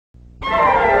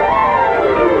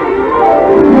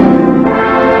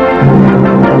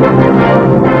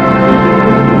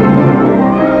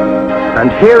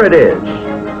here it is,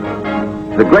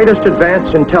 the greatest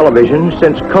advance in television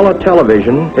since color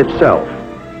television itself.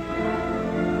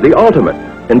 The ultimate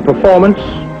in performance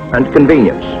and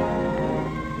convenience.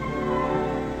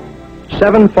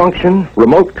 7-function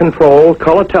remote control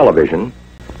color television.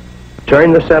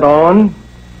 Turn the set on,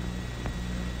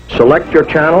 select your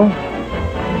channel,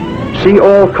 see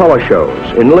all color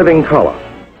shows in living color.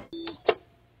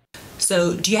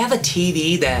 So, do you have a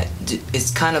TV that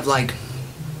is kind of like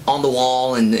on the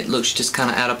wall and it looks just kind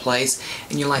of out of place,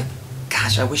 and you're like,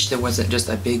 gosh, I wish there wasn't just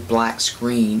a big black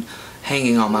screen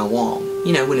hanging on my wall?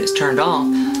 You know, when it's turned off,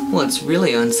 well, it's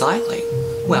really unsightly.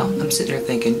 Well, I'm sitting there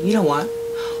thinking, you know what?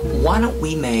 Why don't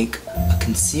we make a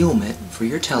concealment for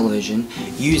your television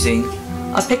using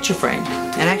a picture frame?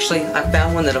 And actually, I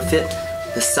found one that'll fit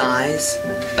the size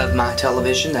of my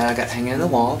television that I got hanging on the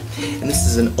wall. And this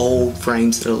is an old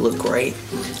frame, so it'll look great.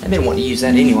 I didn't want to use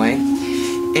that anyway.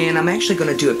 And I'm actually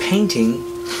going to do a painting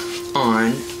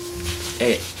on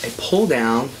a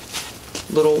pull-down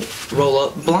little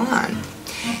roll-up blind.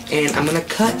 And I'm going to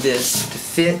cut this to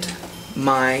fit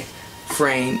my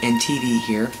frame and TV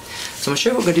here. So I'm going to show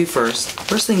you what we're going to do first.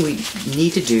 First thing we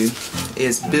need to do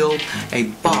is build a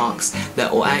box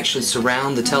that will actually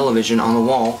surround the television on the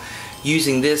wall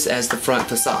using this as the front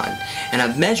facade. And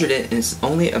I've measured it, and it's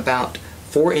only about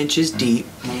 4 inches deep,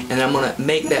 and I'm going to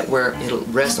make that where it'll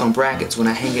rest on brackets when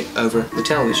I hang it over the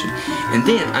television. And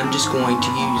then I'm just going to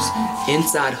use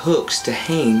inside hooks to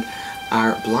hang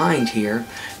our blind here,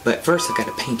 but first I've got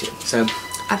to paint it. So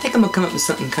I think I'm going to come up with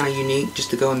something kind of unique just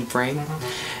to go in the frame,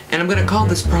 and I'm going to call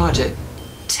this project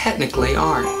Technically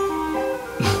Art.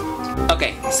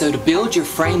 Okay, so to build your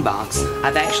frame box,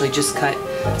 I've actually just cut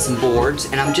some boards,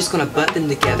 and I'm just going to butt them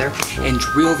together and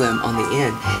drill them on the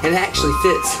end. And it actually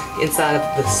fits inside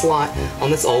of the slot on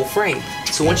this old frame.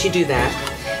 So once you do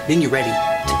that, then you're ready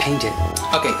to paint it.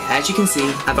 Okay, as you can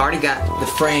see, I've already got the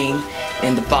frame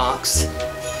and the box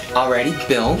already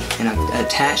built, and I've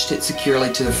attached it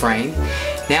securely to the frame.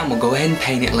 Now I'm going to go ahead and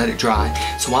paint it and let it dry.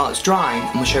 So while it's drying,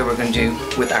 I'm going to show you what we're going to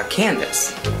do with our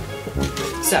canvas.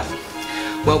 So,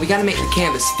 well, we got to make the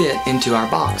canvas fit into our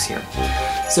box here.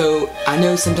 So I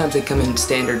know sometimes they come in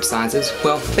standard sizes.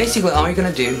 Well, basically all you're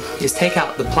going to do is take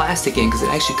out the plastic end, because it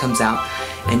actually comes out,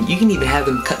 and you can even have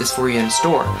them cut this for you in a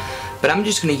store. But I'm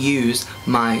just going to use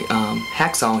my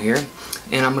hacksaw here,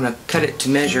 and I'm going to cut it to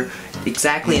measure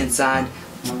exactly inside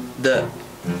the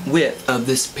width of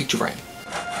this picture frame.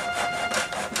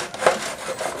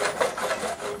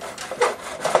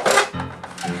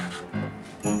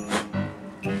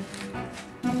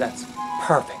 That's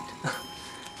perfect.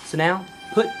 So now,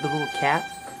 put the little cap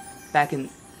back in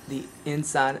the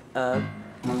inside of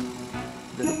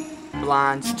the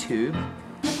blind's tube.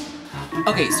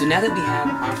 Okay, so now that we have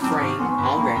our frame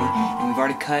all ready, and we've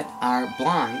already cut our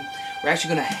blind, we're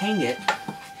actually going to hang it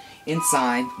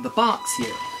inside the box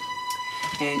here.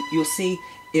 And you'll see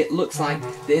it looks like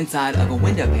the inside of a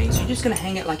window pane. So you're just going to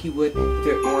hang it like you would if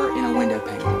it were in a window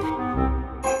pane.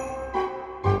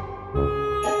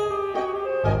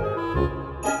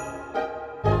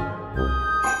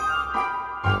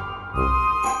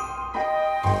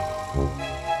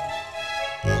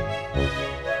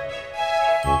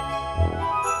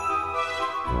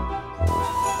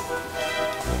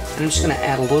 I'm just going to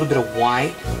add a little bit of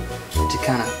white to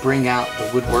kind of bring out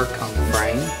the woodwork on the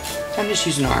frame. I'm just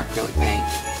using our acrylic paint.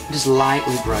 Just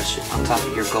lightly brush it on top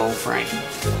of your gold frame.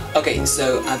 Okay,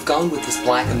 so I've gone with this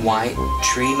black and white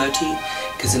tree motif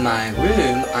because in my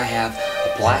room I have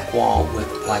a black wall with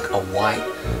like a white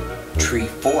tree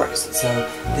forest. So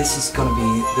this is going to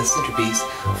be the centerpiece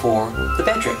for the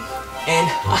bedroom. And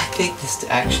I think this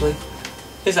actually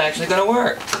is going to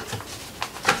work.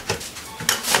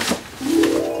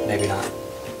 Maybe not.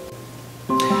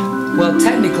 Well,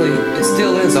 technically, it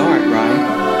still is art,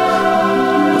 right?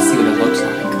 Let's see what it looks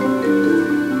like.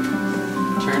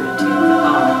 Turn it to the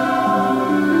on.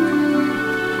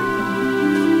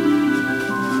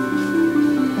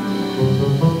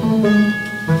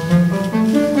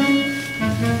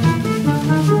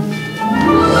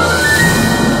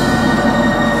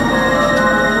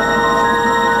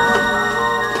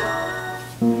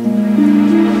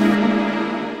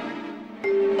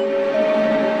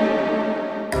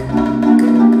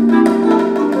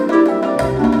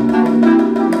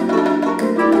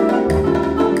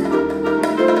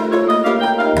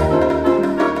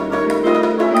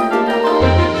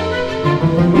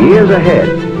 Years ahead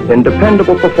in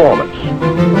dependable performance,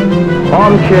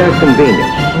 armchair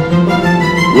convenience,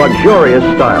 luxurious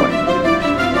styling.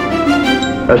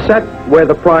 A set where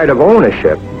the pride of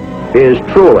ownership is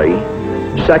truly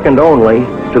second only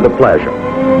to the pleasure.